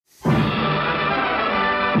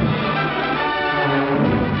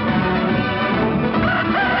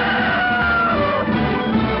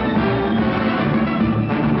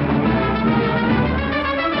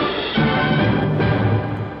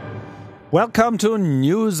Welcome to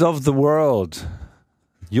News of the World,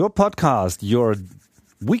 your podcast, your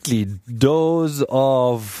weekly dose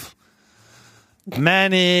of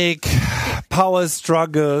manic power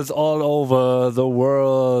struggles all over the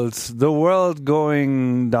world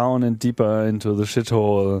going down and deeper into the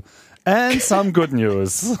shithole, and some good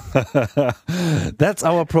news. That's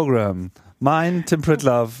our program. Mine, Tim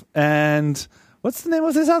Pritlove, and what's the name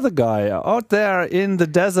of this other guy out there in the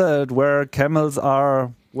desert where camels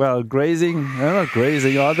are, well, grazing? They're not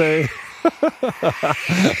grazing, are they?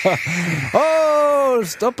 Oh,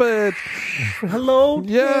 stop it. Hello,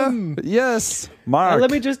 Yeah, Tim. yes, Mark. Let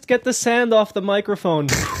me just get the sand off the microphone.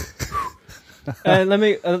 And let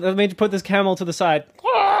me put this camel to the side.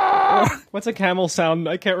 What's a camel sound?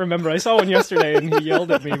 I can't remember. I saw one yesterday and he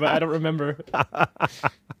yelled at me, but I don't remember.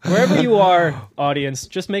 Wherever you are, audience,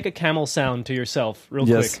 just make a camel sound to yourself real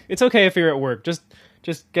Yes. quick. It's okay if you're at work.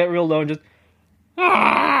 Just get real low and just...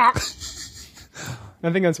 I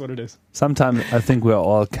think that's what it is. Sometimes I think we're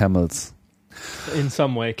all camels. In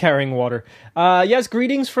some way, carrying water. Yes,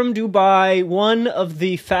 greetings from Dubai, one of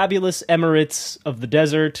the fabulous emirates of the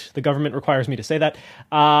desert. The government requires me to say that.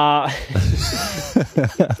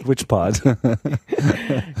 Which part?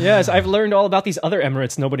 Yes, I've learned all about these other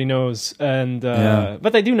emirates nobody knows, and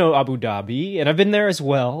but they do know Abu Dhabi, and I've been there as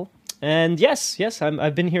well. And yes,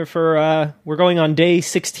 I've been here for, we're going on day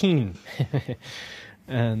 16.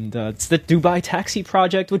 And it's the Dubai Taxi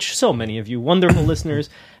Project, which so many of you wonderful listeners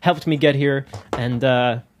helped me get here. And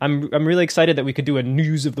I'm really excited that we could do a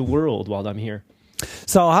news of the world while I'm here.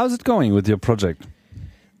 So how's it going with your project?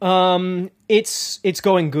 It's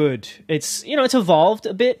going good. It's evolved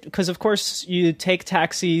a bit because, of course, you take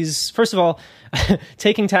taxis. First of all,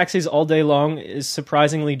 taking taxis all day long is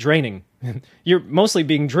surprisingly draining. You're mostly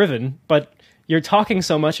being driven, but you're talking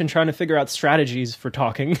so much and trying to figure out strategies for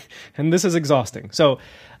talking, and this is exhausting. So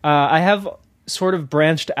I have sort of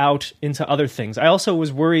branched out into other things. I also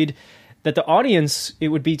was worried that the audience, it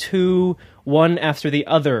would be too one after the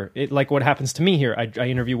other, like what happens to me here. I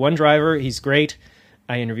interview one driver, he's great.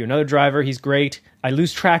 I interview another driver, he's great. I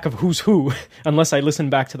lose track of who's who unless I listen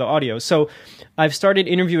back to the audio. So I've started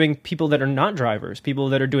interviewing people that are not drivers, people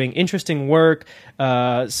that are doing interesting work,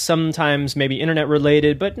 sometimes maybe internet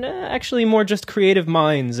related, but actually more just creative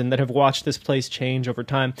minds and that have watched this place change over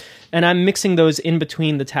time. And I'm mixing those in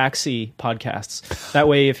between the taxi podcasts. That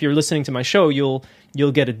way, if you're listening to my show, you'll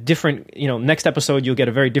get a different, next episode, you'll get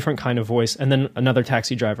a very different kind of voice and then another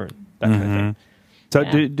taxi driver, that kind of thing. So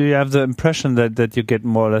do you have the impression that you get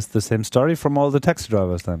more or less the same story from all the taxi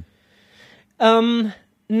drivers then?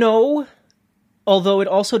 No, although it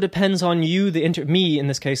also depends on you, me in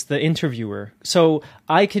this case, the interviewer. So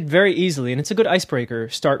I could very easily, and it's a good icebreaker,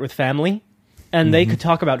 start with family, and they could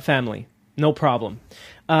talk about family, no problem.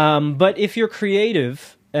 But if you're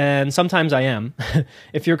creative, and sometimes I am,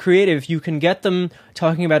 if you're creative, you can get them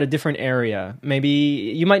talking about a different area. Maybe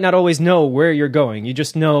you might not always know where you're going. You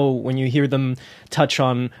just know when you hear them touch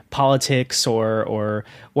on politics or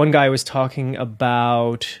one guy was talking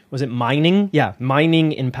about, was it mining? Yeah,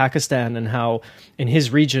 mining in Pakistan and how in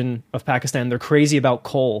his region of Pakistan, they're crazy about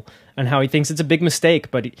coal and how he thinks it's a big mistake,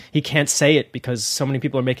 but he can't say it because so many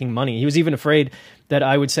people are making money. He was even afraid that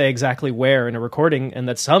I would say exactly where in a recording and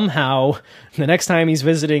that somehow the next time he's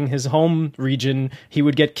visiting his home region, he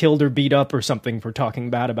would get killed or beat up or something for talking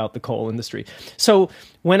bad about the coal industry. So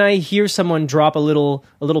when I hear someone drop a little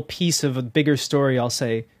piece of a bigger story, I'll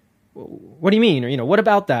say, what do you mean? Or, what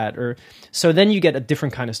about that? Or so then you get a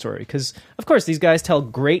different kind of story. Because, of course, these guys tell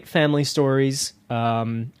great family stories,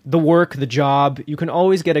 the work, the job. You can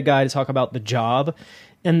always get a guy to talk about the job.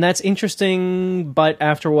 And that's interesting, but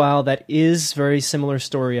after a while, that is very similar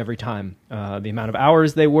story every time. The amount of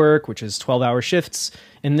hours they work, which is 12-hour shifts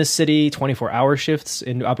in this city, 24-hour shifts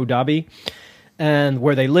in Abu Dhabi, and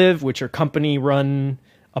where they live, which are company-run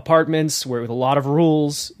apartments with a lot of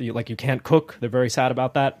rules. You can't cook. They're very sad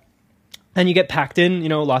about that. And you get packed in,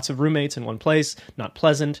 lots of roommates in one place, not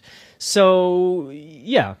pleasant. So,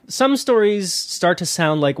 yeah, some stories start to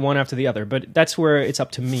sound like one after the other, but that's where it's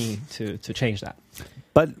up to me to change that.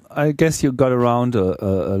 But I guess you got around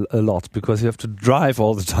a lot because you have to drive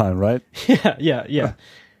all the time, right? Yeah.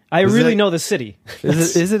 I really know the city.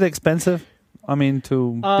 Is it expensive? I mean,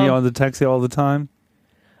 to be on the taxi all the time?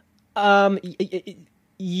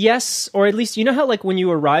 Yes, or at least, how when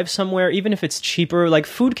you arrive somewhere, even if it's cheaper, like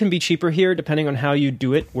food can be cheaper here depending on how you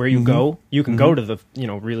do it, where you go. You can go to the,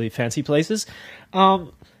 really fancy places.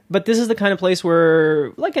 But this is the kind of place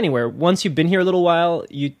where, like anywhere, once you've been here a little while,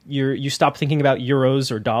 you stop thinking about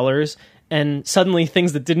euros or dollars, and suddenly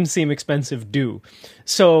things that didn't seem expensive do.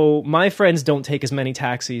 So my friends don't take as many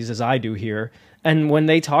taxis as I do here, And when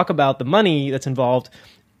they talk about the money that's involved,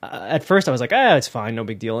 at first I was like, it's fine, no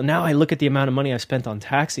big deal. And now I look at the amount of money I've spent on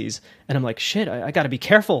taxis, and I'm like, shit, I got to be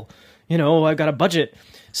careful. I've got a budget.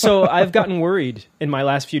 So I've gotten worried in my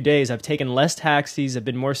last few days. I've taken less taxis. I've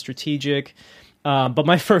been more strategic. But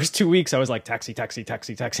my first 2 weeks, I was like, taxi, taxi,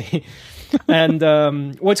 taxi, taxi.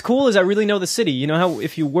 And what's cool is I really know the city. You know how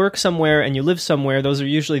if you work somewhere and you live somewhere, those are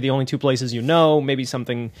usually the only two places you know, maybe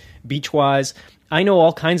something beach-wise. I know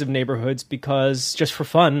all kinds of neighborhoods because just for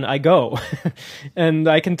fun, I go. And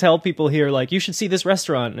I can tell people here, like, you should see this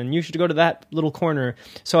restaurant and you should go to that little corner.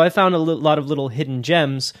 So I found a lot of little hidden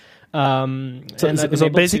gems. So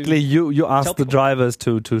basically, you ask the drivers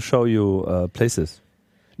to show you places.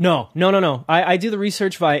 No. I do the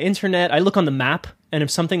research via internet. I look on the map, and if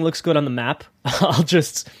something looks good on the map, I'll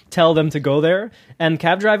just tell them to go there. And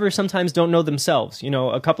cab drivers sometimes don't know themselves.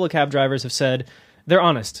 A couple of cab drivers have said, they're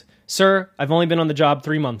honest. Sir, I've only been on the job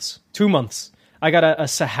 3 months, 2 months. I got a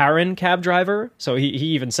Saharan cab driver. So he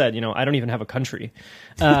even said, I don't even have a country.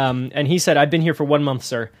 And he said, I've been here for 1 month,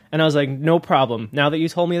 sir. And I was like, no problem. Now that you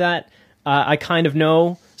told me that, I kind of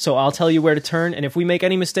know. So I'll tell you where to turn. And if we make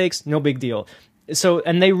any mistakes, no big deal. So,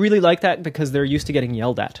 and they really like that because they're used to getting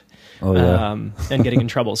yelled at. Oh, yeah. And getting in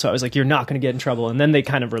trouble. So I was like, you're not going to get in trouble. And then they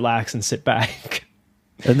kind of relax and sit back.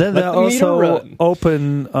 And then they're also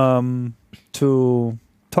open to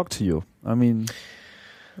talk to you. I mean,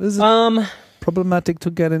 is it problematic to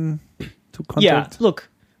get in to contact? Yeah, look,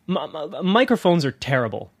 microphones are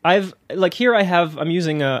terrible. I'm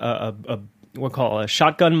using a we'll call it a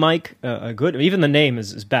shotgun mic. Even the name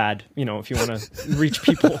is bad, if you want to reach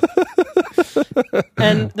people.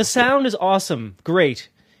 And the sound is awesome. Great.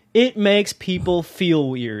 It makes people feel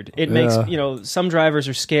weird. It makes, some drivers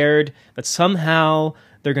are scared that somehow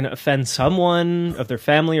they're going to offend someone of their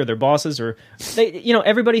family or their bosses, or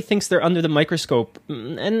everybody thinks they're under the microscope.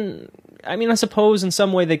 And I mean, I suppose in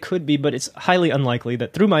some way they could be, but it's highly unlikely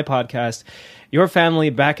that through my podcast, your family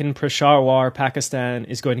back in Peshawar, Pakistan,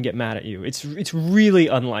 is going to get mad at you. It's really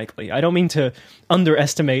unlikely. I don't mean to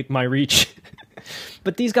underestimate my reach.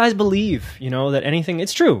 But these guys believe, that anything,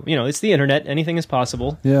 it's true. It's the internet. Anything is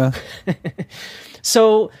possible. Yeah.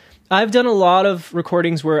 So I've done a lot of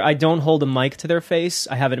recordings where I don't hold a mic to their face.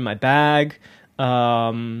 I have it in my bag.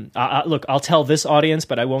 Look, I'll tell this audience,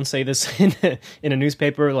 but I won't say this in a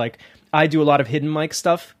newspaper. Like, I do a lot of hidden mic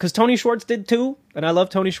stuff because Tony Schwartz did too. And I love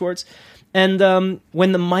Tony Schwartz. And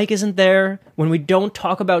when the mic isn't there, when we don't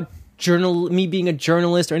talk about me being a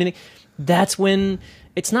journalist or anything, that's when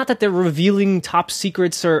it's not that they're revealing top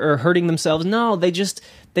secrets or hurting themselves. No,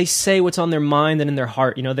 they say what's on their mind and in their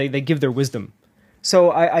heart. They give their wisdom.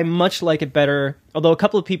 So I much like it better, although a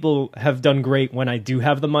couple of people have done great when I do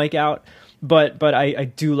have the mic out, but I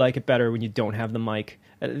do like it better when you don't have the mic.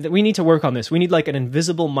 We need to work on this. We need like an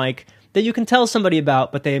invisible mic that you can tell somebody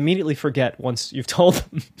about, but they immediately forget once you've told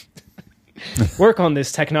them. Work on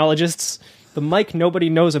this, technologists. The mic nobody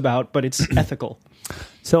knows about, but it's ethical.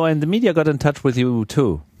 So, and the media got in touch with you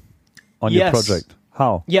too on your project.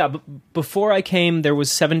 How? Yeah, before I came, there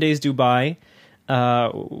was 7 Days Dubai,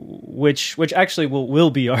 which actually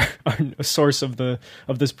will be our source of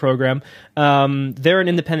this program. They're an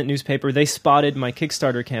independent newspaper. They spotted my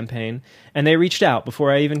Kickstarter campaign and they reached out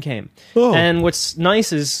before I even came. Oh. And what's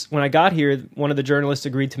nice is when I got here, one of the journalists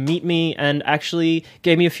agreed to meet me and actually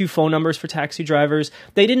gave me a few phone numbers for taxi drivers.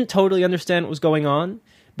 They didn't totally understand what was going on,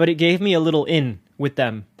 but it gave me a little in with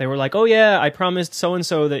them. They were like, "Oh yeah, I promised so and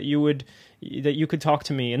so that you could talk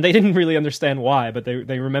to me," and they didn't really understand why, but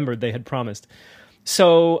they remembered they had promised.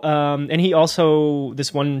 So, and he also,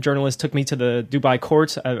 this one journalist took me to the Dubai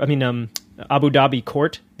court. Abu Dhabi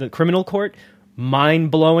court, the criminal court,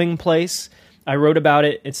 mind-blowing place. I wrote about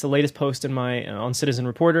it. It's the latest post in on Citizen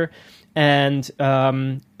Reporter, and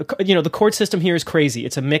the court system here is crazy.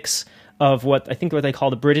 It's a mix of what they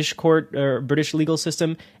call the British court or British legal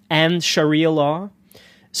system and Sharia law.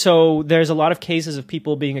 So there's a lot of cases of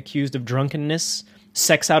people being accused of drunkenness,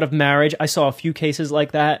 sex out of marriage. I saw a few cases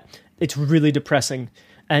like that. It's really depressing.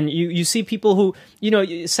 And you see people who,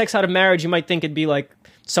 sex out of marriage, you might think it'd be like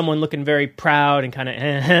someone looking very proud and kind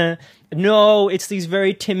of, No, it's these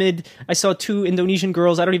very timid. I saw 2 Indonesian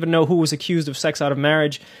girls. I don't even know who was accused of sex out of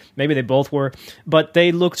marriage. Maybe they both were. But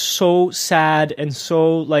they looked so sad and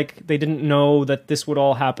so like they didn't know that this would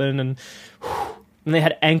all happen. And they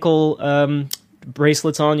had ankle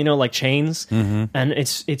bracelets on, like chains. Mm-hmm. And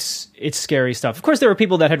it's scary stuff. Of course, there were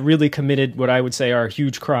people that had really committed what I would say are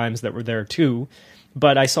huge crimes that were there too.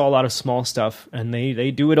 But I saw a lot of small stuff, and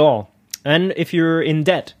they do it all. And if you're in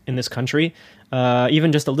debt in this country,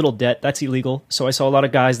 even just a little debt, that's illegal. So I saw a lot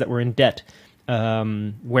of guys that were in debt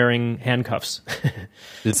wearing handcuffs.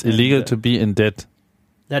 It's illegal to be in debt.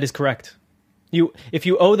 That is correct. If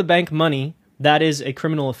you owe the bank money, that is a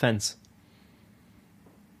criminal offense.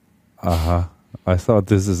 Uh-huh. I thought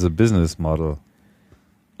this is a business model.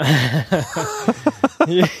 Yeah.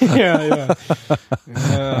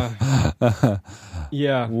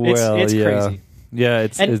 Well, it's crazy. Yeah,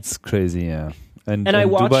 it's crazy, yeah. And I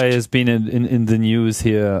watched, Dubai has been in the news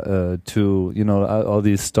here too. You know, all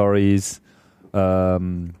these stories,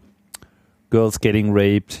 girls getting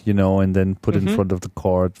raped, you know, and then put in front of the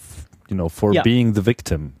court, you know, for being the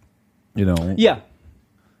victim. You know. Yeah.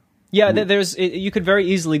 You could very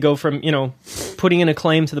easily go from, you know, putting in a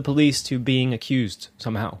claim to the police to being accused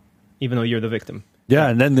somehow, even though you're the victim. Yeah,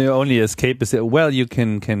 and then the only escape is, well, you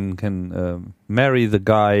can marry the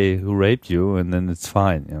guy who raped you, and then it's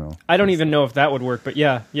fine, you know. I don't even know if that would work, but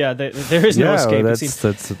there is no escape.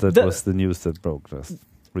 That was the news that broke just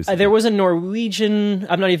recently. There was a Norwegian,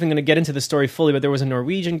 I'm not even going to get into the story fully, but there was a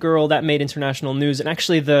Norwegian girl that made international news, and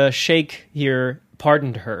actually the sheikh here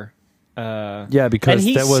pardoned her. Because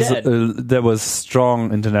there was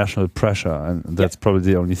strong international pressure, and that's probably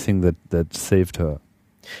the only thing that saved her.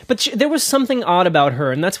 But there was something odd about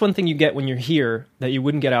her, and that's one thing you get when you're here that you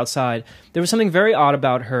wouldn't get outside. There was something very odd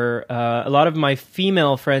about her. A lot of my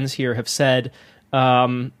female friends here have said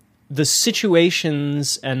the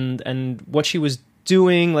situations and what she was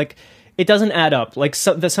doing, like, it doesn't add up. Like,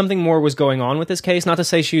 that something more was going on with this case. Not to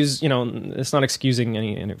say she's, you know, it's not excusing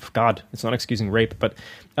it's not excusing rape, but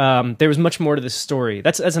there was much more to this story.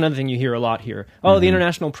 That's another thing you hear a lot here. Oh, the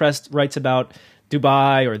international press writes about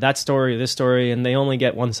Dubai or that story or this story, and they only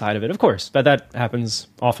get one side of it. Of course, but that happens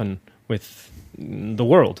often with the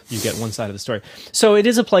world. You get one side of the story. So it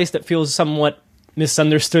is a place that feels somewhat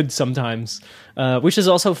misunderstood sometimes, which is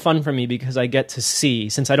also fun for me because I get to see,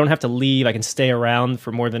 since I don't have to leave, I can stay around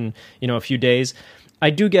for more than, you know, a few days. I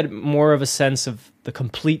do get more of a sense of the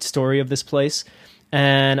complete story of this place.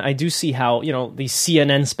 And I do see how, you know, these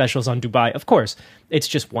CNN specials on Dubai, of course, it's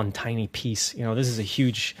just one tiny piece. You know, this is a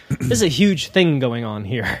huge thing going on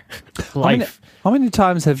here. Life. How many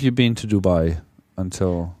times have you been to Dubai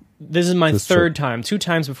until this is my third time, 2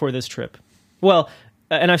 times before this trip. Well,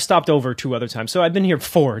 and I've stopped over 2 other times. So I've been here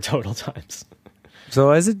 4 total times.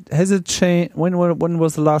 So has it changed? When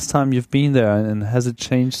was the last time you've been there, and has it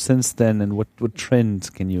changed since then? And what trends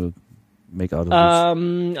can you make out of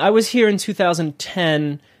this? I was here in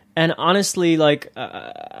 2010, and honestly, like,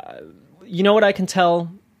 you know what I can tell?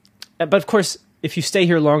 But of course, if you stay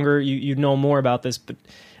here longer, you know more about this.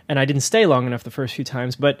 And I didn't stay long enough the first few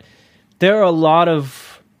times, but there are a lot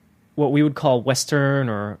of what we would call Western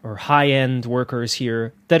or high-end workers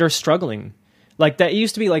here that are struggling. Like, that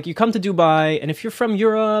used to be like, you come to Dubai, and if you're from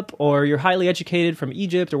Europe or you're highly educated from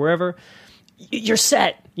Egypt or wherever, you're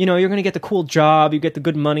set. You know, you're going to get the cool job, you get the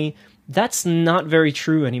good money. That's not very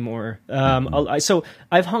true anymore. So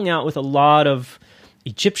I've hung out with a lot of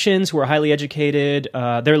Egyptians who are highly educated.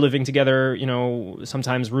 They're living together, you know,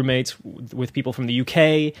 sometimes roommates with people from the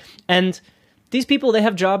UK. And these people, they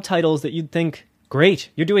have job titles that you'd think, great,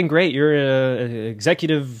 you're doing great. You're an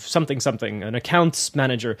executive something, an accounts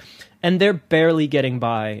manager. And they're barely getting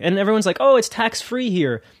by. And everyone's like, oh, it's tax-free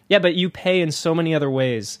here. Yeah, but you pay in so many other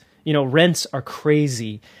ways. You know, rents are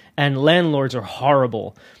crazy and landlords are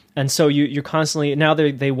horrible. And so you're constantly, now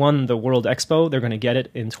they won the World Expo. They're going to get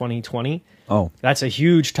it in 2020. Oh. That's a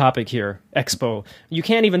huge topic here, Expo. You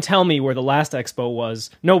can't even tell me where the last Expo was.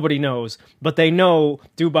 Nobody knows. But they know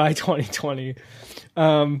Dubai 2020.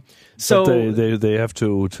 So they have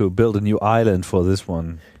to build a new island for this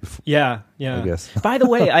one. Yeah. I guess. By the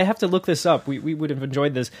way, I have to look this up. We would have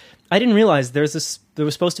enjoyed this. I didn't realize there was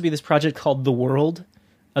supposed to be this project called The World.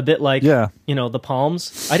 A bit like, you know, the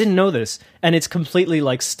Palms. I didn't know this. And it's completely,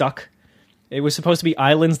 like, stuck. It was supposed to be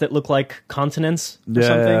islands that look like continents or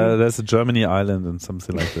something. Yeah, there's a Germany island and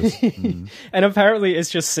something like this. And apparently it's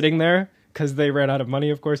just sitting there because they ran out of money,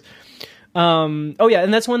 of course. And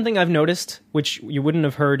that's one thing I've noticed, which you wouldn't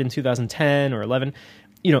have heard in 2010 or 11.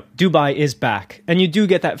 You know, Dubai is back. And you do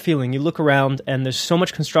get that feeling. You look around and there's so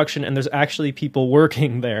much construction and there's actually people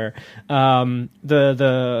working there. I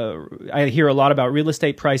hear a lot about real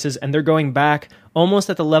estate prices, and they're going back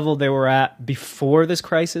almost at the level they were at before this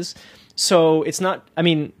crisis. So it's not, I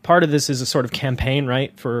mean, part of this is a sort of campaign,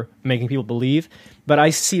 right, for making people believe. But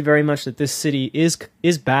I see very much that this city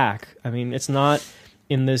is back. I mean, it's not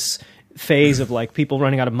in this phase of like people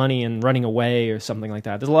running out of money and running away or something like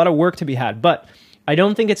that. There's a lot of work to be had, but I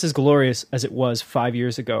don't think it's as glorious as it was 5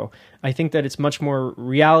 years ago. I think that it's much more,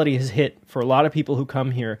 reality has hit for a lot of people who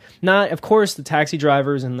come here. Not, of course, the taxi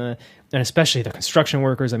drivers and especially the construction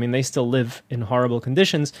workers. I mean, they still live in horrible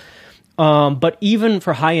conditions. But even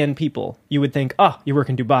for high-end people, you would think, you work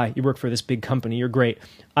in Dubai, you work for this big company, you're great.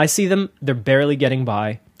 I see them, they're barely getting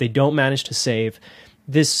by. They don't manage to save.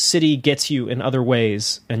 This city gets you in other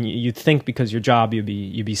ways, and you'd think because your job you'd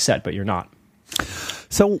be set, but you're not.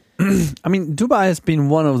 So, I mean, Dubai has been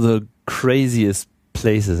one of the craziest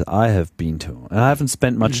places I have been to, and I haven't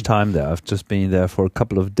spent much time there. I've just been there for a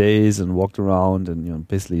couple of days and walked around and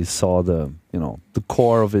basically saw the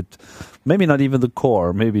core of it. Maybe not even the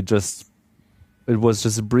core. Maybe it was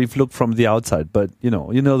just a brief look from the outside. But you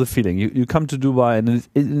know the feeling. You come to Dubai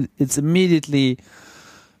and it's immediately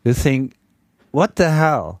you think, what the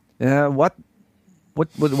hell? Yeah, what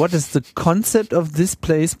is the concept of this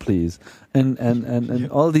place, please? And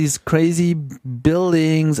all these crazy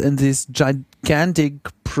buildings and these gigantic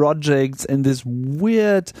projects and this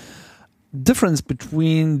weird difference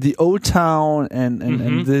between the old town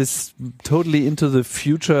and this totally into the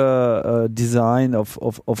future design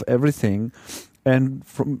of everything. And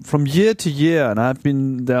from year to year, and I've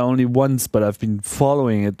been there only once, but I've been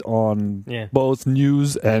following it on both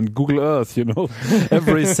news and Google Earth.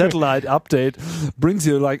 Every satellite update brings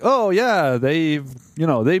you like, oh yeah, they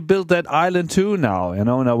built that island too now. And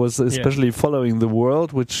I was especially following the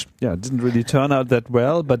world, which didn't really turn out that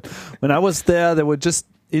well. But when I was there, they were just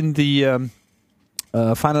in the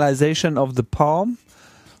finalization of the Palm,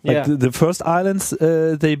 like the first islands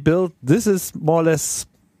they built. This is more or less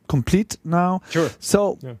complete now. Sure.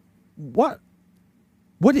 So what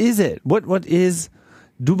is it? What is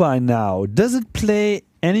Dubai now? Does it play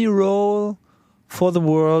any role for the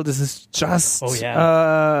world? Is it just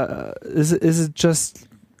is it just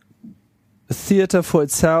a theater for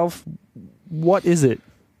itself? What is it?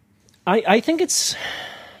 I think it's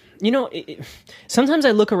sometimes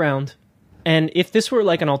I look around, and if this were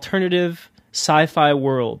like an alternative sci-fi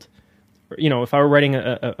world, if I were writing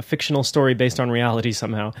a fictional story based on reality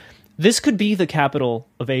somehow, this could be the capital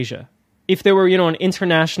of Asia. If there were, an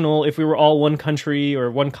international, if we were all one country or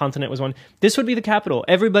one continent was one, this would be the capital.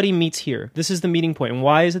 Everybody meets here. This is the meeting point. And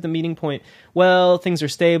why is it the meeting point? Well, things are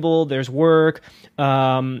stable. There's work.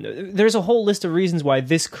 There's a whole list of reasons why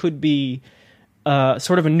this could be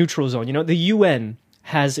sort of a neutral zone. The UN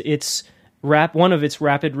has one of its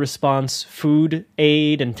rapid response food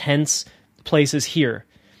aid and tents places here.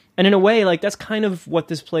 And in a way, like that's kind of what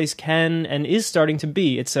this place can and is starting to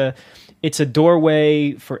be. It's a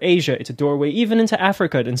doorway for Asia. It's a doorway even into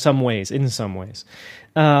Africa in some ways. So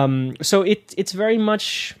it's very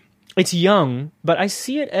much, it's young, but I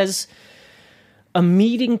see it as a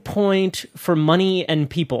meeting point for money and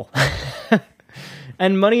people.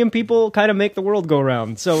 And money and people kind of make the world go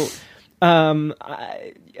round. So I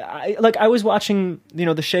was watching,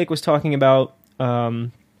 the Sheikh was talking about,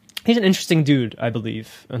 he's an interesting dude, I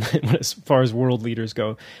believe, as far as world leaders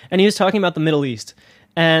go. And he was talking about the Middle East.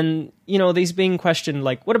 And, he's being questioned,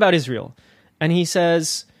 like, what about Israel? And he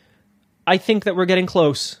says, I think that we're getting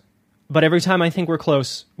close. But every time I think we're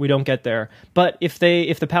close, we don't get there. But if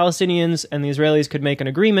the Palestinians and the Israelis could make an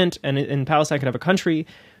agreement and Palestine could have a country,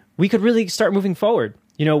 we could really start moving forward.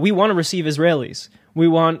 We want to receive Israelis. We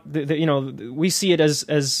want, we see it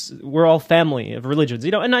as we're all family of religions.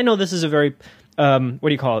 And I know this is a very...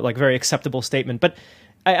 like very acceptable statement. But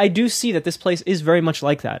I do see that this place is very much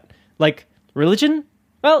like that. Like religion,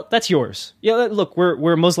 well, that's yours. Yeah, look,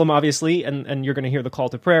 we're Muslim, obviously, and you're going to hear the call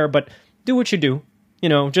to prayer, but do what you do.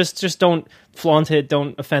 Just don't flaunt it,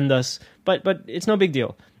 don't offend us. But it's no big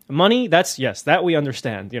deal. Money, that we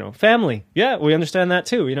understand. Family, yeah, we understand that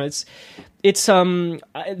too. It's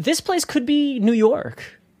this place could be New York.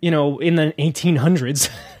 In the 1800s.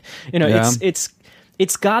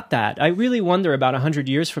 It's got that. I really wonder about 100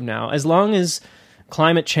 years from now, as long as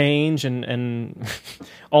climate change and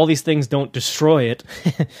all these things don't destroy it,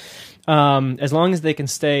 as long as they can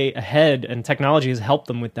stay ahead and technology has helped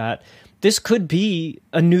them with that, this could be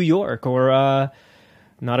a New York or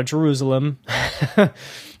not a Jerusalem,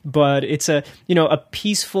 but it's a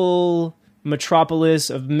peaceful metropolis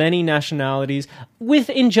of many nationalities with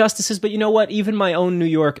injustices. But you know what? Even my own New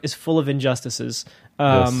York is full of injustices.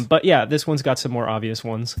 Yes. But yeah, this one's got some more obvious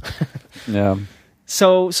ones. Yeah.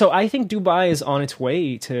 So I think Dubai is on its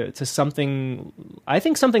way to something, I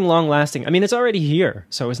think something long lasting. I mean, it's already here,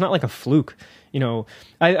 so it's not like a fluke.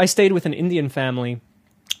 I stayed with an Indian family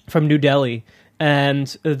from New Delhi, and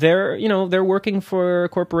they're working for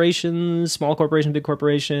corporations, small corporation, big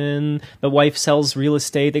corporation. The wife sells real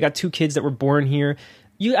estate. They got 2 kids that were born here.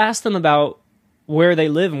 You ask them about where they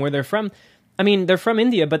live and where they're from. I mean, they're from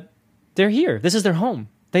India, but they're here. This is their home.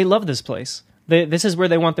 They love this place. This is where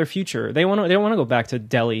they want their future. They don't want to go back to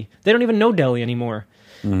Delhi. They don't even know Delhi anymore.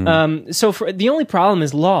 Mm-hmm. So the only problem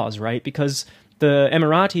is laws, right? Because the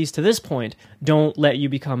Emiratis, to this point, don't let you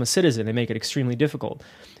become a citizen. They make it extremely difficult.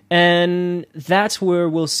 And that's where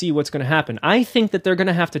we'll see what's going to happen. I think that they're going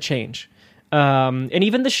to have to change. And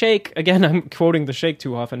even the Sheikh, again, I'm quoting the Sheikh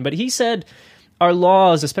too often, but he said our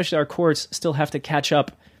laws, especially our courts, still have to catch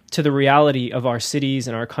up to the reality of our cities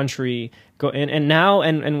and our country and now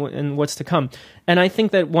and what's to come. And I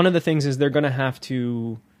think that one of the things is they're going to have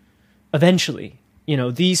to eventually,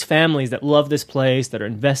 these families that love this place, that are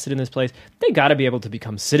invested in this place, they got to be able to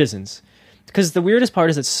become citizens. Because the weirdest part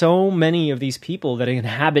is that so many of these people that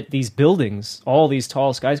inhabit these buildings, all these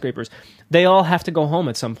tall skyscrapers, they all have to go home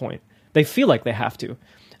at some point. They feel like they have to.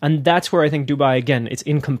 And that's where I think Dubai, again, it's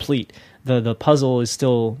incomplete. The puzzle is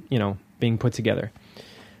still, being put together.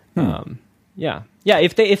 Yeah.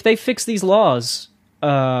 If they fix these laws,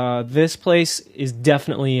 this place is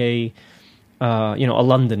definitely a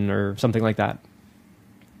London or something like that.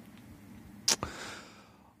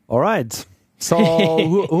 All right. So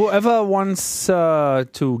whoever wants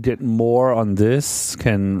to get more on this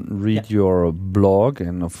can read your blog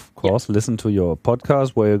and, of course, listen to your podcast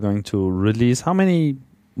where you're going to release. What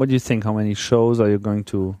do you think? How many shows are you going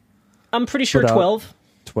to? I'm pretty sure 12.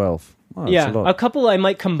 12. Oh, yeah, a couple I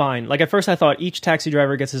might combine. Like at first I thought each taxi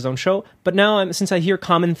driver gets his own show, but now since I hear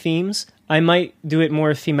common themes, I might do it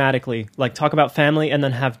more thematically, like talk about family and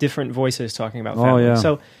then have different voices talking about family. Yeah.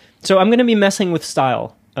 So I'm going to be messing with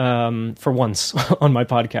style for once on my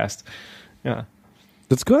podcast. Yeah,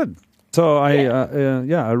 that's good. So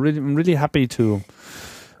I'm really happy to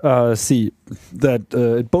see that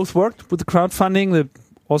it both worked with the crowdfunding. That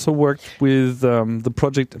also worked with the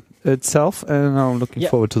project itself, and I'm looking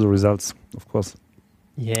forward to the results, of course.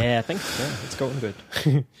 Yeah, thanks. Yeah, it's going good.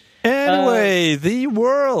 Anyway, the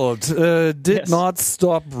world did not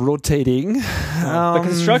stop rotating. The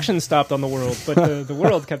construction stopped on the world, but the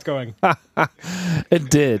world kept going. It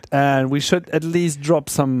did, and we should at least drop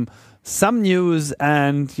some news.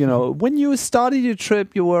 And when you started your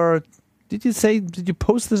trip, did you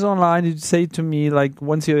post this online? Did you say to me, like,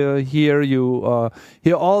 once you're here, you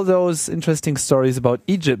hear all those interesting stories about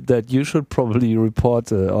Egypt that you should probably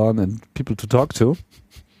report on and people to talk to?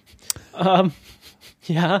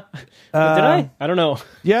 Yeah. Did I? I don't know.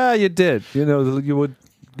 Yeah, you did.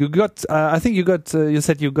 I think you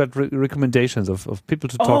said you got recommendations of people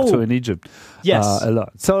to talk to in Egypt. Yes. A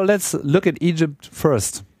lot. So let's look at Egypt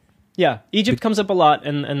first. Yeah, Egypt comes up a lot,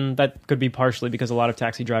 and that could be partially because a lot of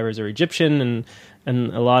taxi drivers are Egyptian,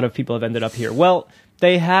 and a lot of people have ended up here. Well,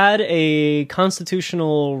 they had a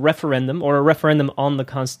constitutional referendum, or a referendum on the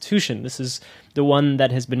Constitution. This is the one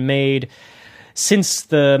that has been made since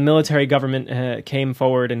the military government came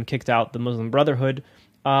forward and kicked out the Muslim Brotherhood.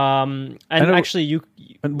 It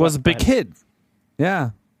was a big hit.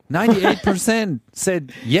 Yeah, 98%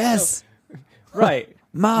 said yes. Right,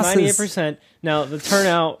 masses. 98%. Now the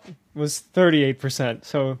turnout was 38%,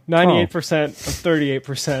 so 98% of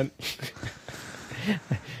 38%.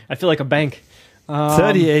 I feel like a bank.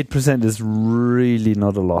 38% is really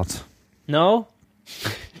not a lot. No?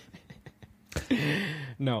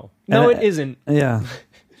 No, it isn't. Yeah.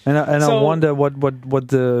 And I wonder what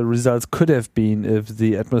the results could have been if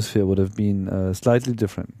the atmosphere would have been slightly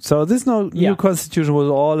different. So this new constitution was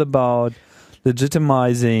all about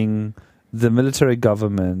legitimizing the military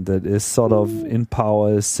government that is sort of in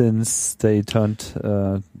power since they turned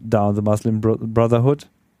down the Muslim Brotherhood.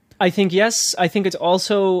 I think yes. I think it's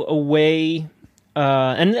also a way,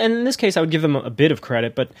 and in this case I would give them a bit of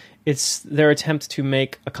credit, but it's their attempt to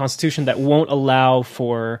make a constitution that won't allow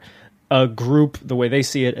for a group, the way they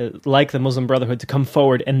see it, like the Muslim Brotherhood, to come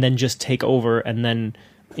forward and then just take over and then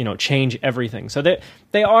change everything. So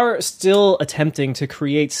they are still attempting to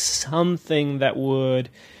create something that would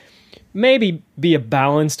maybe be a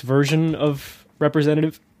balanced version of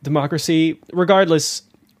representative democracy. Regardless,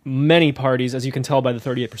 many parties, as you can tell by the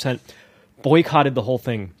 38%, boycotted the whole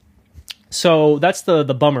thing. So that's the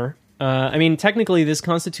bummer. Technically, this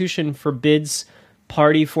constitution forbids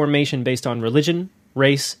party formation based on religion,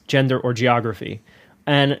 race, gender, or geography.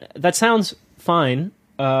 And that sounds fine,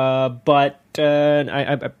 but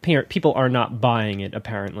people are not buying it,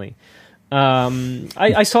 apparently.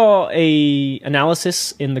 I saw a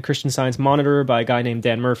analysis in the Christian Science Monitor by a guy named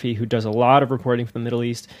Dan Murphy, who does a lot of reporting for the Middle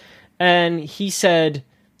East, and he said,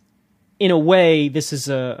 in a way, this is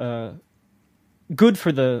a good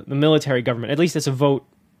for the military government. At least it's a vote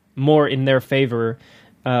more in their favor.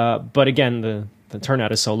 But again, the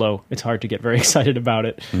turnout is so low, it's hard to get very excited about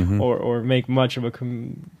it or make much of a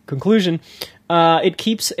conclusion. It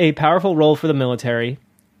keeps a powerful role for the military.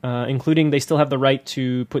 Including they still have the right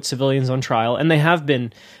to put civilians on trial, and they have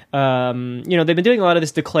been, they've been doing a lot of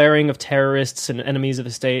this declaring of terrorists and enemies of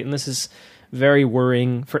the state, and this is very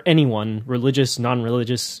worrying for anyone, religious,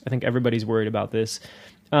 non-religious. I think everybody's worried about this.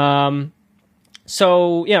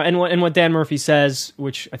 So yeah, and what Dan Murphy says,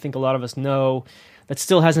 which I think a lot of us know, that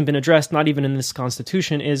still hasn't been addressed, not even in this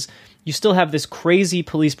Constitution, is you still have this crazy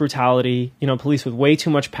police brutality, police with way too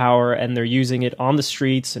much power, and they're using it on the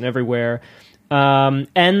streets and everywhere. And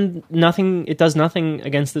it does nothing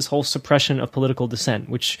against this whole suppression of political dissent,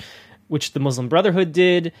 which the Muslim Brotherhood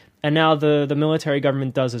did, and now the military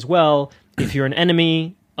government does as well. If you're an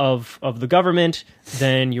enemy of the government,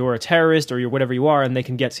 then you're a terrorist or you're whatever you are, and they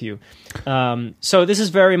can get to you. So this is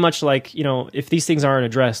very much like, if these things aren't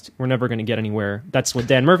addressed, we're never going to get anywhere. That's what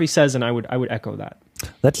Dan Murphy says, and I would echo that.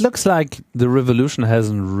 That looks like the revolution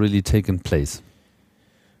hasn't really taken place.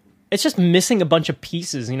 It's just missing a bunch of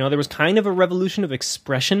pieces. There was kind of a revolution of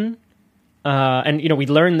expression. And we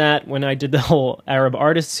learned that when I did the whole Arab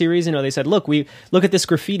artist series. They said, look at this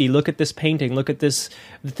graffiti, look at this painting, look at the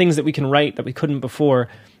things that we can write that we couldn't before.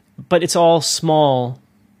 But it's all small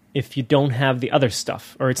if you don't have the other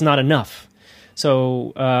stuff, or it's not enough.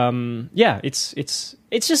 So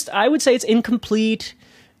it's just, I would say it's incomplete.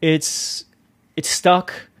 It's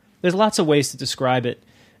stuck. There's lots of ways to describe it.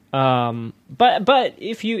 But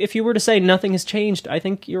if you were to say nothing has changed, I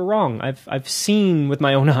think you're wrong. I've seen with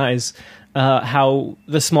my own eyes how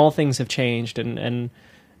the small things have changed, and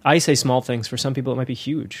I say small things. For some people, it might be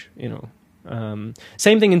huge.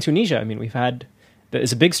 Same thing in Tunisia. I mean,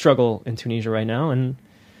 there's a big struggle in Tunisia right now, and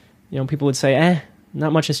people would say,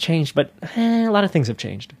 not much has changed, but a lot of things have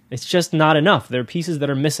changed. It's just not enough. There are pieces that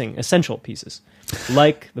are missing, essential pieces,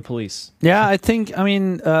 like the police. Yeah, I think. I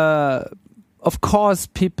mean, of course,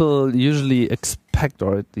 people usually expect,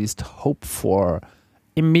 or at least hope for,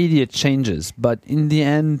 immediate changes, but in the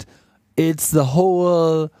end, it's the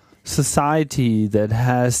whole society that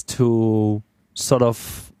has to sort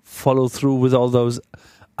of follow through with all those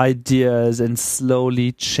ideas and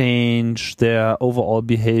slowly change their overall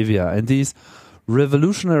behavior. And these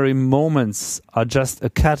revolutionary moments are just a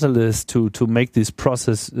catalyst to make these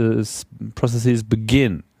processes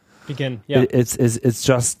begin. Yeah. It's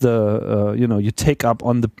just the you take up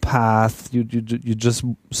on the path, you just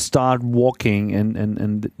start walking,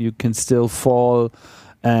 and you can still fall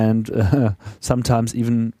and sometimes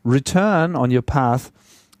even return on your path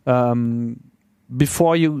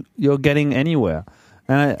before you're getting anywhere.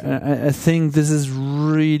 And I think this is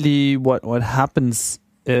really what happens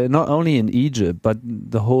not only in Egypt but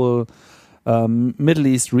the whole Middle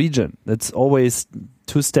East region. It's always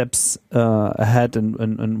 2 steps ahead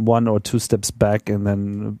and 1 or 2 steps back, and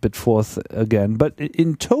then a bit forth again. But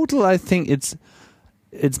in total, I think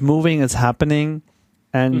it's moving, it's happening,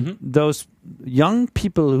 and those young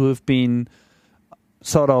people who have been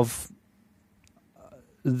sort of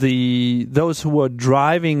those who were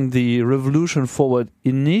driving the revolution forward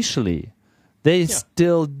initially, they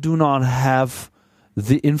still do not have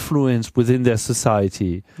the influence within their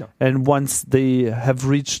society. No. And once they have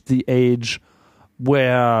reached the age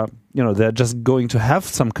where they're just going to have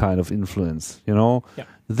some kind of influence,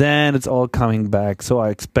 then it's all coming back. So I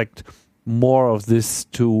expect more of this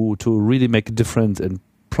to really make a difference in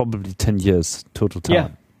probably 10 years total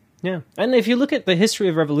time. Yeah. And if you look at the history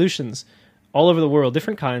of revolutions all over the world,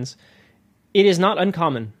 different kinds, it is not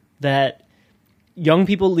uncommon that young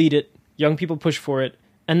people lead it, young people push for it,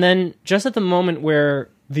 and then just at the moment where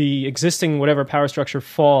the existing whatever power structure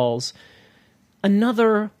falls,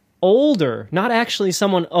 another older, not actually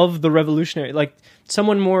someone of the revolutionary, like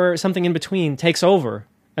something in between, takes over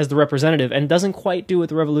as the representative and doesn't quite do what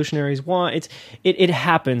the revolutionaries want. It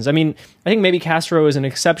happens. I mean, I think maybe Castro is an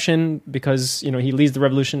exception because he leads the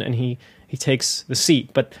revolution and he takes the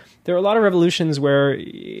seat. But there are a lot of revolutions where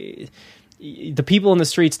the people in the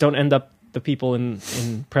streets don't end up the people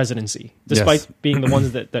in presidency, despite being the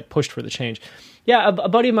ones that pushed for the change. Yeah, a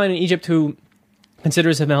buddy of mine in Egypt who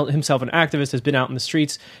considers himself an activist has been out in the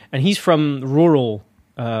streets, and he's from rural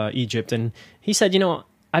Egypt, and he said,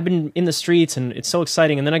 I've been in the streets and it's so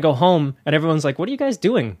exciting, and then I go home and everyone's like, what are you guys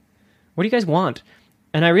doing? What do you guys want?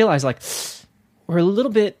 And I realized there's a little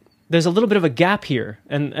bit of a gap here,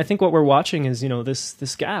 and I think what we're watching is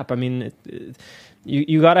this gap. I mean,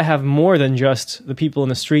 you got to have more than just the people in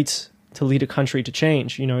the streets to lead a country to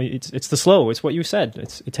change. It's the slow. It's what you said.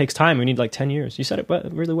 It takes time. We need like 10 years. You said it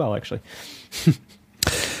really well, actually.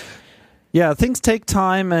 Yeah, things take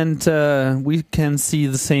time, and we can see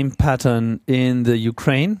the same pattern in the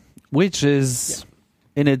Ukraine, which is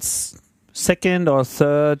in its second or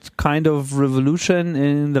third kind of revolution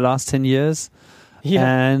in the last 10 years. Yeah.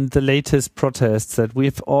 And the latest protests that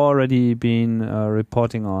we've already been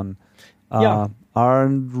reporting on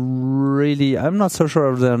aren't really, I'm not so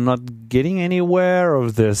sure if they're not getting anywhere or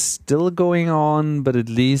if they're still going on, but at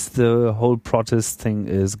least the whole protest thing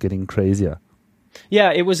is getting crazier.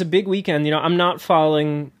 Yeah, it was a big weekend. I'm not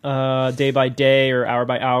following day by day or hour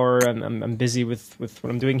by hour. I'm busy with what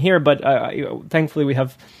I'm doing here, but thankfully we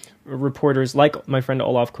have reporters like my friend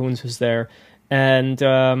Olaf Kunz who's there. And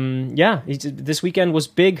this weekend was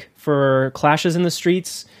big for clashes in the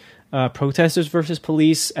streets, protesters versus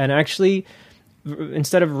police, and actually,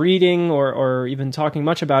 instead of reading or even talking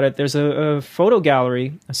much about it, there's a photo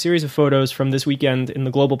gallery, a series of photos from this weekend in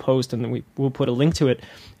the Global Post, and we'll put a link to it.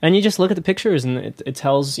 And you just look at the pictures, and it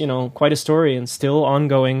tells quite a story, and still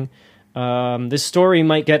ongoing. This story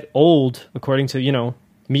might get old according to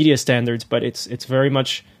media standards, but it's very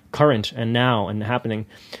much current and now and happening.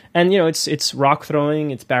 And it's rock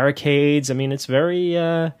throwing, it's barricades. I mean, it's very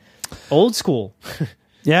old school.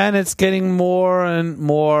 Yeah, and it's getting more and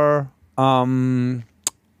more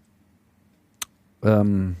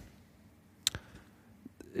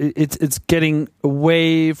it's getting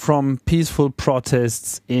away from peaceful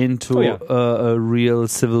protests into a real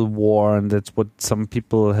civil war, and that's what some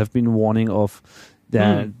people have been warning of.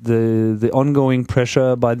 That the ongoing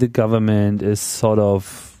pressure by the government is sort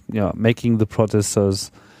of making the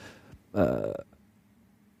protesters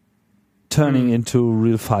turning into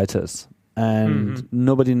real fighters. And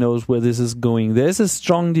nobody knows where this is going. There's a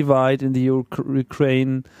strong divide in the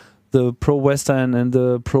Ukraine. The pro-Western and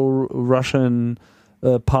the pro-Russian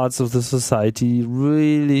parts of the society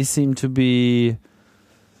really seem to be,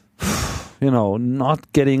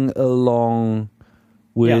 not getting along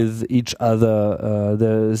with each other.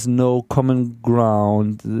 There is no common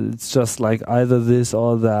ground. It's just like either this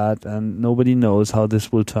or that, and nobody knows how this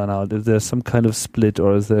will turn out. If there's some kind of split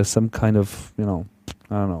or is there some kind of, I don't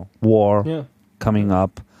know, war coming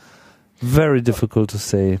up. Very difficult to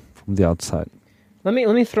say from the outside. Let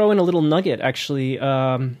me throw in a little nugget, actually.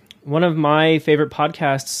 One of my favorite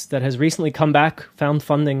podcasts that has recently come back, found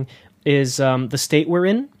funding, is The State We're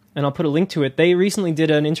In, and I'll put a link to it. They recently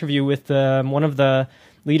did an interview with one of the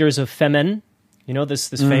leaders of Femen, this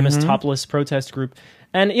famous topless protest group.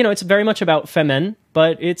 And, it's very much about Femen,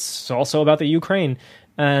 but it's also about the Ukraine.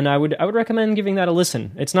 And I would recommend giving that a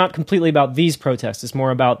listen. It's not completely about these protests. It's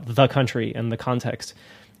more about the country and the context.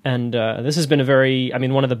 And this has been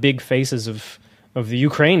one of the big faces of the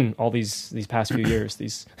Ukraine all these past few years.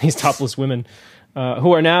 These topless women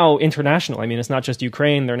who are now international. I mean, it's not just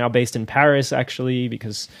Ukraine. They're now based in Paris, actually,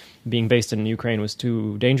 because being based in Ukraine was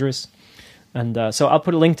too dangerous. And so I'll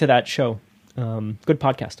put a link to that show. Good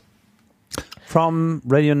podcast. From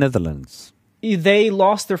Radio Netherlands. They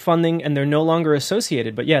lost their funding and they're no longer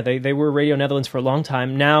associated. But yeah, they were Radio Netherlands for a long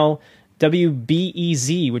time. Now,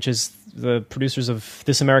 WBEZ, which is the producers of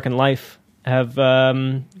This American Life, have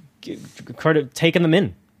taken them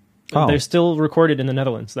in. Oh. They're still recorded in the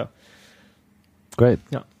Netherlands, though. Great.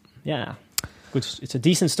 Yeah. Which it's a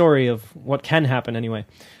decent story of what can happen anyway.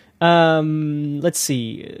 Let's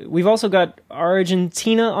see. We've also got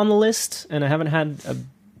Argentina on the list, and I haven't had a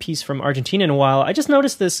piece from Argentina in a while. I just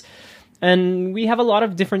noticed this. And we have a lot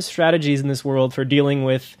of different strategies in this world for dealing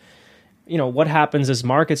with, what happens as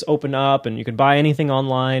markets open up and you can buy anything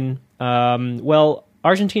online.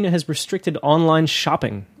 Argentina has restricted online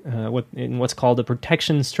shopping in what's called a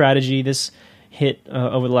protection strategy. This hit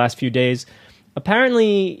over the last few days.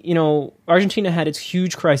 Apparently, Argentina had its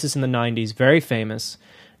huge crisis in the 90s, very famous.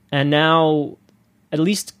 And now, at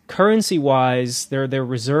least currency-wise, their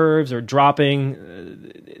reserves are dropping.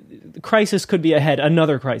 The crisis could be ahead,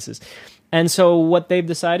 another crisis. And so what they've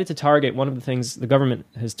decided to target, one of the things the government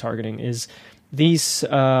is targeting, is these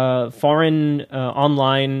foreign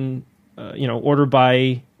online, order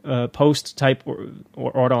by post type or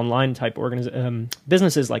order online type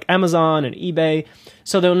businesses like Amazon and eBay.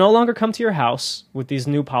 So they'll no longer come to your house with this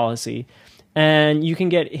new policy. And you can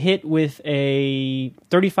get hit with a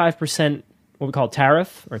 35% what we call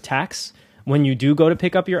tariff or tax when you do go to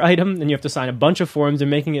pick up your item. Then you have to sign a bunch of forms. They're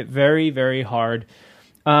making it very, very hard.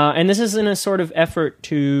 And this is in a sort of effort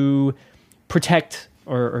to protect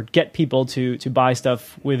or get people to buy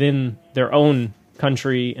stuff within their own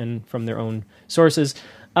country and from their own sources.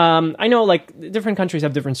 I know different countries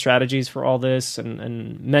have different strategies for all this,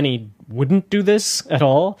 and many wouldn't do this at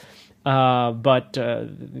all. But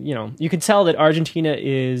you can tell that Argentina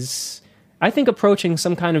is, I think, approaching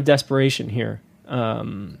some kind of desperation here.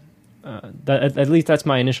 At least that's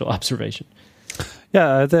my initial observation.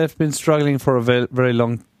 Yeah, they've been struggling for a very, very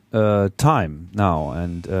long time now,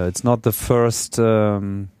 and it's not the first,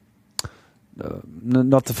 showing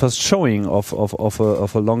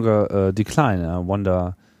of a longer decline. I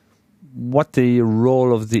wonder what the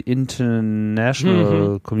role of the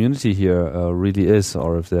international community here really is,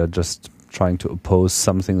 or if they're just trying to oppose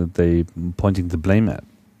something that they pointing the blame at.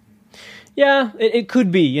 Yeah, it could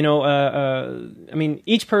be. I mean,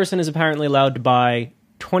 each person is apparently allowed to buy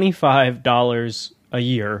 $25 a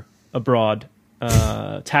year abroad,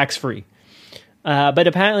 tax-free. But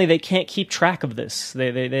apparently they can't keep track of this.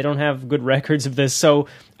 They don't have good records of this. So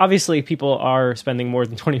obviously people are spending more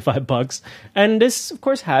than $25. And this, of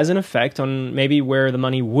course, has an effect on maybe where the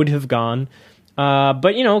money would have gone.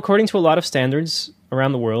 But, according to a lot of standards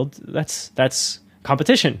around the world, that's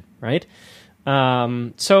competition, right?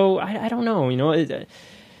 So I don't know,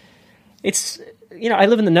 it's, I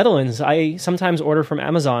live in the Netherlands. I sometimes order from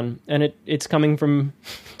Amazon, and it's coming from,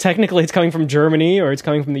 technically it's coming from Germany, or it's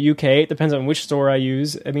coming from the UK. It depends on which store I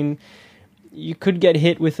use. I mean, you could get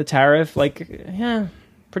hit with the tariff.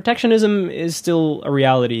 Protectionism is still a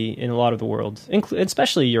reality in a lot of the world,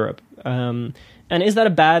 especially Europe. And is that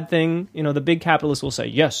a bad thing? The big capitalists will say,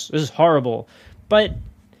 yes, this is horrible. But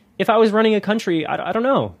if I was running a country, I don't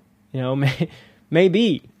know.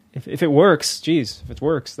 Maybe if it works, if it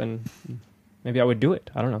works, then maybe I would do it.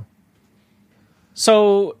 I don't know.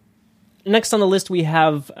 So next on the list, we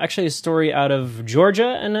have actually a story out of Georgia.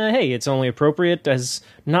 And hey, it's only appropriate as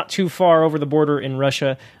not too far over the border in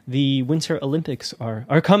Russia, the Winter Olympics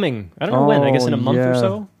are coming. I don't know when. I guess in a month or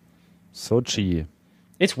so. Sochi.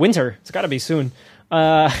 It's winter. It's got to be soon.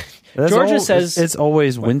 Georgia says... It's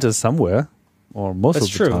always winter somewhere, or most of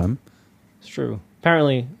the time. It's true.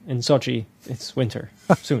 Apparently, in Sochi, it's winter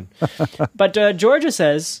soon. But Georgia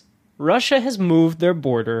says Russia has moved their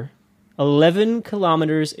border 11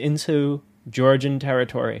 kilometers into Georgian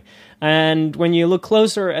territory. And when you look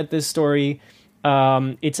closer at this story,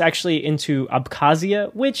 it's actually into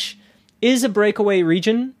Abkhazia, which is a breakaway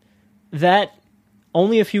region that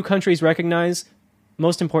only a few countries recognize,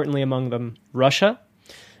 most importantly among them, Russia.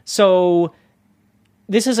 So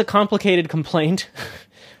this is a complicated complaint.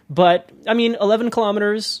 But, 11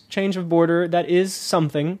 kilometers change of border, that is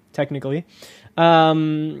something, technically.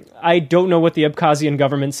 I don't know what the Abkhazian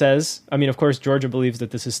government says. Of course, Georgia believes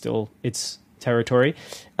that this is still its territory.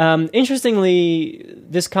 Interestingly,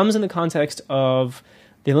 this comes in the context of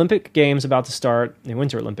the Olympic Games about to start, the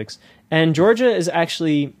Winter Olympics. And Georgia is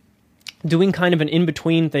actually doing kind of an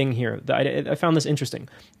in-between thing here. I found this interesting.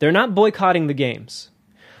 They're not boycotting the games,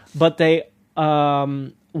 but they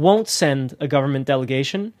won't send a government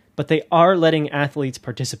delegation, but they are letting athletes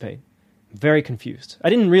participate. Very confused. I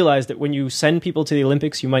didn't realize that when you send people to the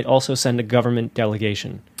Olympics, you might also send a government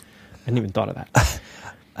delegation. I hadn't even thought of that.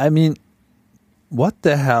 What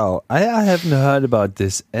the hell? I haven't heard about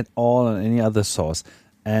this at all on any other source.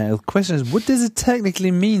 And the question is, what does it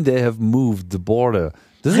technically mean they have moved the border?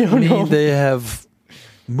 Does it mean they have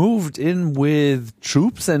moved in with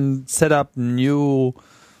troops and set up new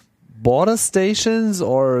border stations,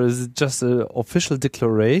 or is it just an official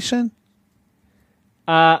declaration?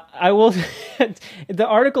 I will. The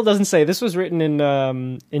article doesn't say. This was written in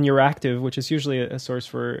Euractiv, which is usually a source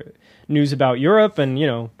for news about Europe, and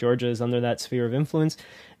Georgia is under that sphere of influence.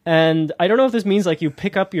 And I don't know if this means you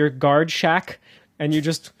pick up your guard shack and you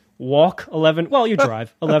just walk 11. Well, you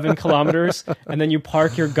drive 11 kilometers, and then you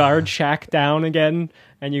park your guard shack down again,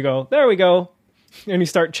 and you go, there we go, and you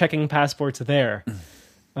start checking passports there.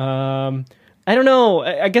 I don't know.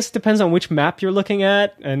 I guess it depends on which map you're looking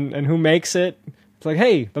at and who makes it. It's like,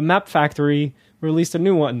 hey, the map factory released a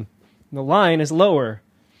new one. The line is lower.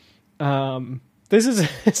 This is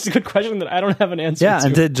it's a good question that I don't have an answer to. Yeah,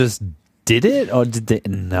 and they just did it, or did they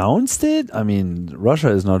announce it?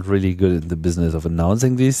 Russia is not really good at the business of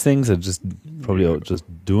announcing these things. They're just probably just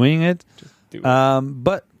doing it.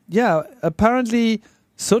 But yeah, apparently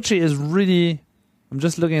Sochi is really... I'm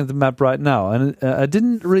just looking at the map right now, and I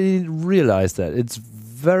didn't really realize that. It's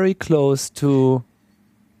very close to...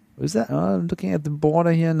 Is that? I'm looking at the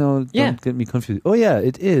border here. No, don't get me confused. Oh, yeah,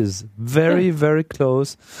 it is. Very, very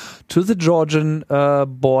close to the Georgian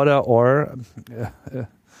border, or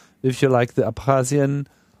if you like, the Abkhazian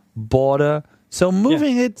border. So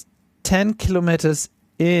moving it 10 kilometers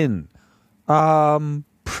in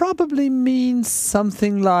probably means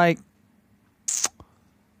something like...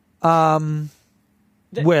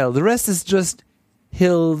 well, the rest is just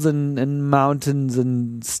hills and mountains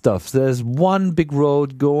and stuff. There's one big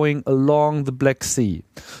road going along the Black Sea.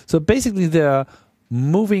 So basically they're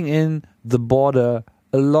moving in the border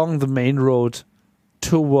along the main road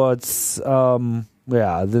towards the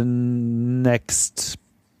next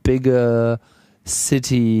bigger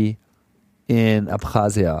city in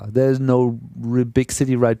Abkhazia. There's no big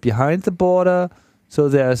city right behind the border, so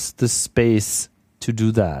there's the space to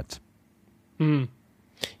do that.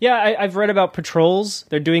 Yeah, I've read about patrols.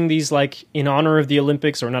 They're doing these like in honor of the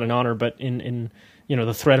Olympics, or not in honor, but in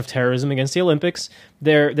the threat of terrorism against the Olympics.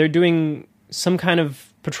 They're doing some kind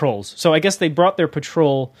of patrols. So I guess they brought their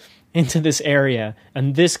patrol into this area,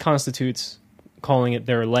 and this constitutes calling it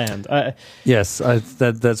their land. Yes,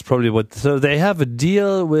 that's probably what. So they have a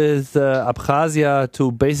deal with Abkhazia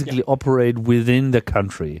to basically operate within the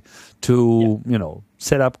country to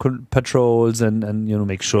set up patrols and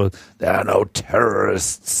make sure there are no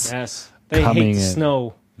terrorists. Yes, they coming hate in.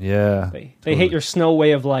 snow. Yeah, They hate your snow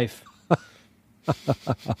way of life.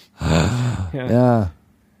 Yeah.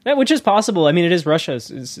 Yeah, which is possible. I mean, it is Russia.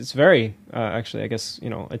 It's very actually. I guess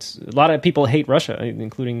it's a lot of people hate Russia,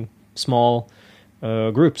 including small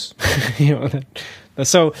groups.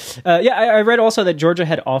 So I read also that Georgia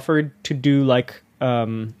had offered to do like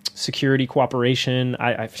security cooperation.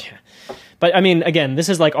 But I mean, again, this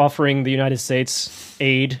is like offering the United States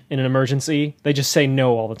aid in an emergency. They just say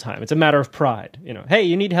no all the time. It's a matter of pride. Hey,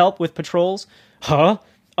 you need help with patrols? Huh?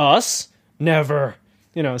 Us? Never.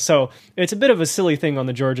 So it's a bit of a silly thing on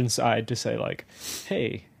the Georgian side to say like,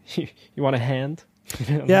 hey, you want a hand?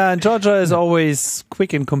 Yeah, and Georgia is always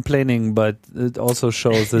quick in complaining, but it also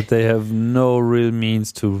shows that they have no real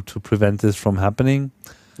means to prevent this from happening.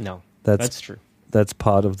 No, that's true. That's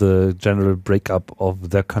part of the general breakup of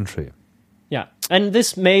their country. Yeah, and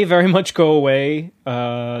this may very much go away.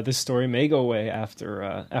 This story may go away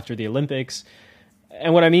after the Olympics.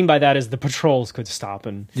 And what I mean by that is the patrols could stop,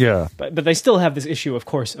 but they still have this issue, of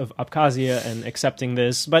course, of Abkhazia and accepting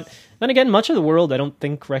this. But then again, much of the world I don't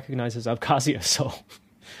think recognizes Abkhazia, so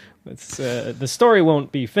the story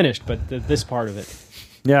won't be finished. But this part of it,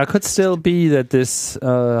 yeah, it could still be that this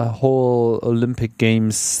whole Olympic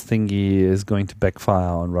Games thingy is going to backfire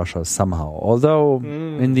on Russia somehow. Although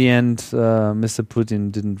in the end, Mr. Putin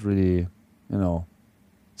didn't really,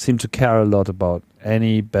 seem to care a lot about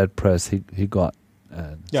any bad press he got.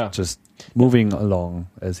 And just moving along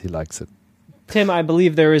as he likes it. Tim, I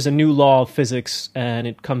believe there is a new law of physics, and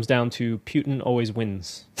it comes down to Putin always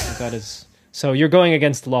wins. That is so. You're going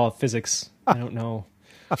against the law of physics. I don't know.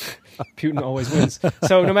 Putin always wins.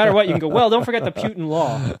 So no matter what, you can go, well, don't forget the Putin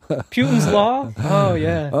law. Putin's law? Oh,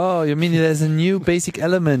 yeah. Oh, you mean there's a new basic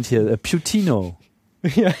element here, a Putino.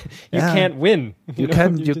 You can't win. You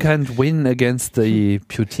can't win against the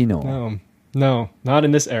Putino. No, not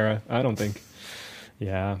in this era, I don't think.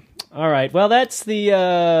 Yeah. All right. Well, that's the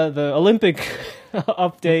Olympic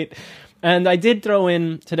update. And I did throw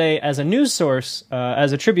in today as a news source,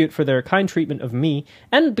 as a tribute for their kind treatment of me,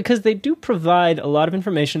 and because they do provide a lot of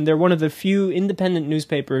information. They're one of the few independent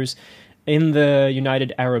newspapers in the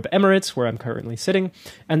United Arab Emirates, where I'm currently sitting,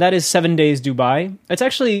 and that is 7 Days Dubai. It's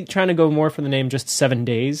actually trying to go more for the name just 7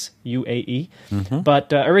 Days, UAE. Mm-hmm.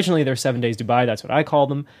 But originally they're 7 Days Dubai, that's what I call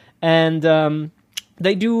them. And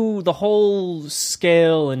they do the whole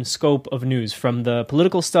scale and scope of news, from the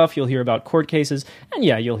political stuff. You'll hear about court cases, and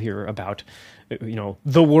you'll hear about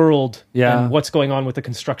the world and what's going on with the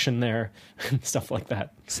construction there and stuff like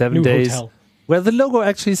that. 7 New days. Hotel. Well, the logo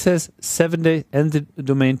actually says 7 days and the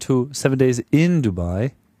domain to 7 days in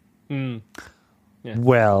Dubai. Yeah.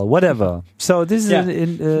 Well, whatever. So this is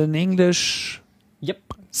an English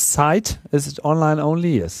site. Is it online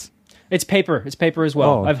only? Yes. It's paper. It's paper as well.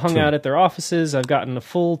 Oh, I've hung out at their offices. I've gotten a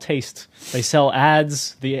full taste. They sell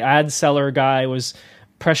ads. The ad seller guy was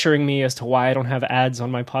pressuring me as to why I don't have ads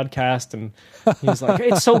on my podcast, and he was like,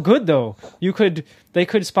 "It's so good though. They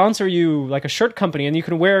could sponsor you like a shirt company, and you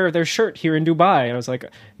can wear their shirt here in Dubai." And I was like,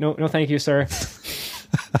 "No, thank you, sir."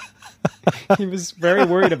 He was very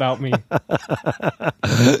worried about me.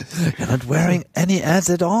 You're not wearing any ads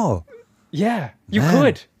at all. Yeah, you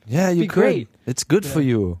could. Yeah, you could. Great. It's good for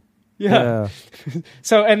you. Yeah.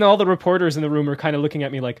 So, and all the reporters in the room are kind of looking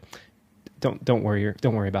at me like, don't worry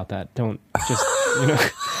about that. Don't just,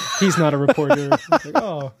 he's not a reporter. Like,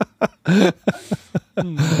 oh.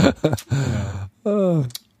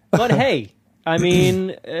 But hey, I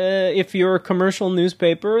mean, if you're a commercial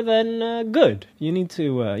newspaper, then good. You need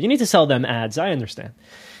to sell them ads. I understand.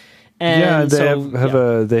 And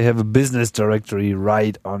they have a business directory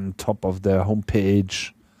right on top of their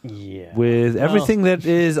homepage. Yeah. With everything that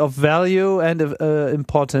is of value and of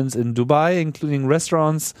importance in Dubai, including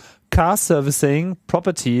restaurants, car servicing,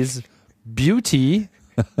 properties, beauty,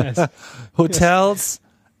 hotels,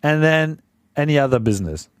 and then any other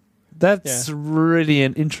business. That's really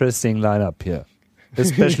an interesting lineup here,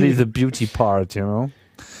 especially the beauty part,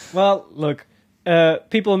 Well, look,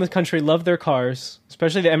 people in this country love their cars,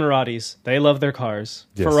 especially the Emiratis. They love their cars.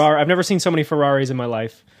 Yes. Ferrari. I've never seen so many Ferraris in my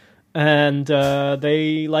life. And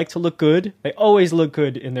they like to look good. They always look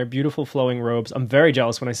good in their beautiful flowing robes. I'm very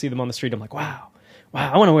jealous when I see them on the street. I'm like, wow,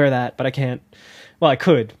 wow, I want to wear that, but I can't. Well, I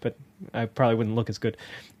could, but I probably wouldn't look as good.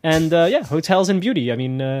 And yeah, hotels and beauty. I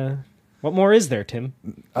mean, what more is there, Tim?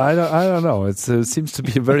 I don't know. It seems to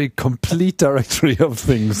be a very complete directory of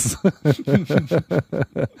things.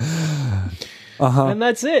 And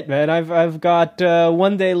that's it, man. I've got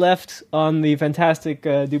 1 day left on the fantastic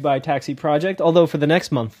Dubai taxi project. Although for the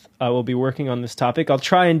next month, I will be working on this topic. I'll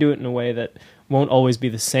try and do it in a way that won't always be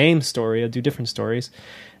the same story. I'll do different stories.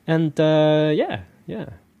 And yeah.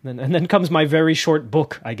 And then comes my very short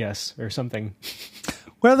book, I guess, or something.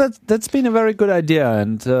 Well, that's been a very good idea,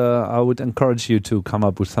 and I would encourage you to come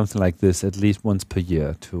up with something like this at least once per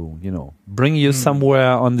year to, bring you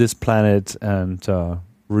somewhere on this planet and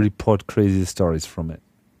report crazy stories from it.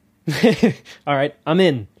 All right, I'm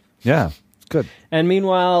in. Yeah, good. And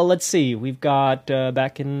meanwhile, let's see. We've got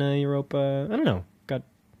back in Europe. I don't know.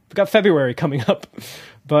 We've got February coming up,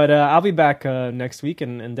 but I'll be back next week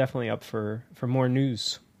and definitely up for more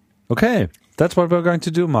news. Okay, that's what we're going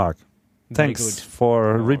to do, Mark. Thanks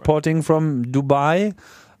for reporting from Dubai.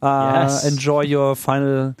 Yes. Enjoy your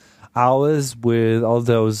final hours with all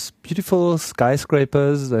those beautiful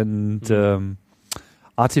skyscrapers and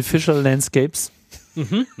artificial landscapes.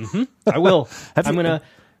 I will. I'm gonna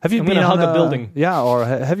hug a building. Yeah, or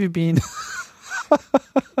have you been?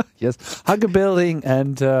 Yes, hug a building.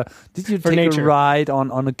 And did you take a ride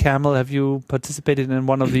on a camel? Have you participated in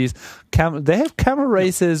one of these? They have camel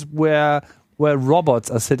races where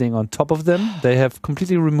robots are sitting on top of them. They have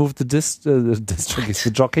completely removed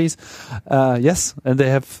the jockeys. Yes, and they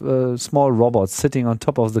have small robots sitting on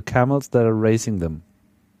top of the camels that are racing them.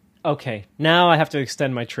 Okay, now I have to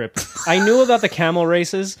extend my trip. I knew about the camel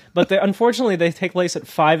races, but unfortunately they take place at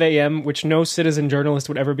 5 a.m., which no citizen journalist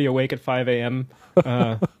would ever be awake at 5 a.m.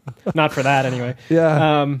 Not for that, anyway.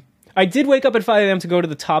 Yeah. I did wake up at 5 a.m. to go to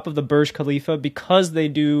the top of the Burj Khalifa because they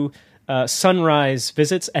do sunrise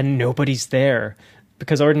visits and nobody's there,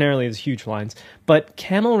 because ordinarily there's huge lines. But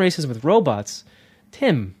camel races with robots,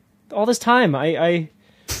 Tim, all this time,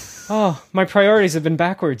 Oh, my priorities have been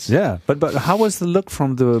backwards. Yeah, but how was the look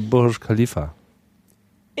from the Burj Khalifa?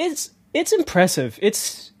 It's impressive.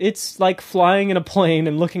 It's like flying in a plane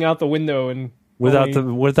and looking out the window and without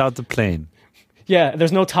the plane. Yeah,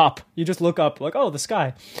 there's no top. You just look up like, oh, the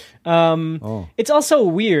sky. It's also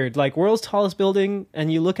weird, like world's tallest building,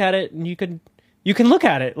 and you look at it and you can look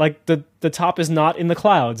at it like the top is not in the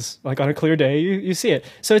clouds. Like on a clear day, you see it.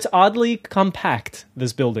 So it's oddly compact,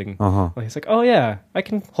 this building. Like it's like, oh yeah, I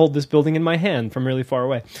can hold this building in my hand from really far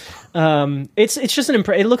away. It's just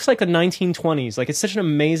it looks like the 1920s. Like it's such an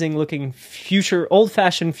amazing looking old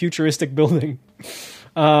fashioned futuristic building.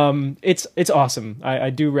 It's awesome. I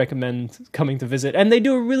do recommend coming to visit, and they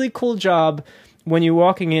do a really cool job when you're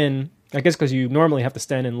walking in. I guess because you normally have to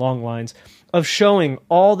stand in long lines, of showing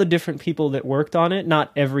all the different people that worked on it.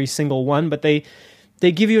 Not every single one, but they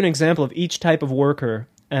give you an example of each type of worker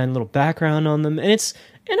and a little background on them. And it's,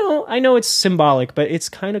 I know it's symbolic, but it's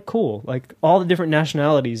kind of cool. Like all the different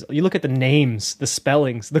nationalities. You look at the names, the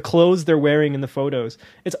spellings, the clothes they're wearing in the photos.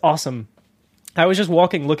 It's awesome. I was just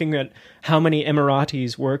walking, looking at how many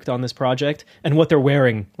Emiratis worked on this project and what they're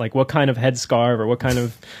wearing, like what kind of headscarf or what kind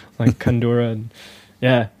of like kandura. And,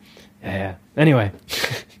 yeah. Anyway,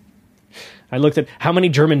 I looked at how many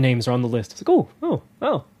German names are on the list. I was like,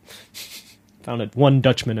 oh. Found it. One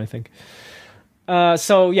Dutchman, I think.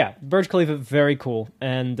 So yeah, Burj Khalifa, very cool.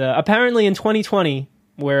 And apparently in 2020,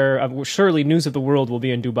 where surely News of the World will be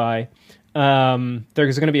in Dubai,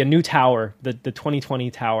 there's going to be a new tower, the 2020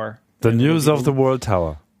 tower. The News of the World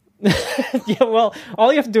Tower. Yeah, well,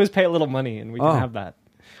 all you have to do is pay a little money and we can have that.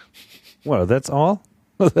 Well, that's all?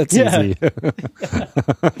 That's easy.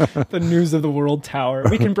 The News of the World Tower.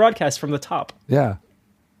 We can broadcast from the top. Yeah.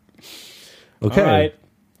 Okay. All right.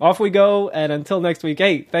 Off we go. And until next week,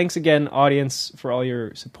 hey, thanks again, audience, for all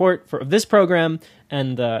your support for this program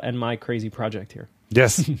and my crazy project here.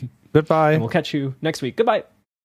 Yes. Goodbye. And we'll catch you next week. Goodbye.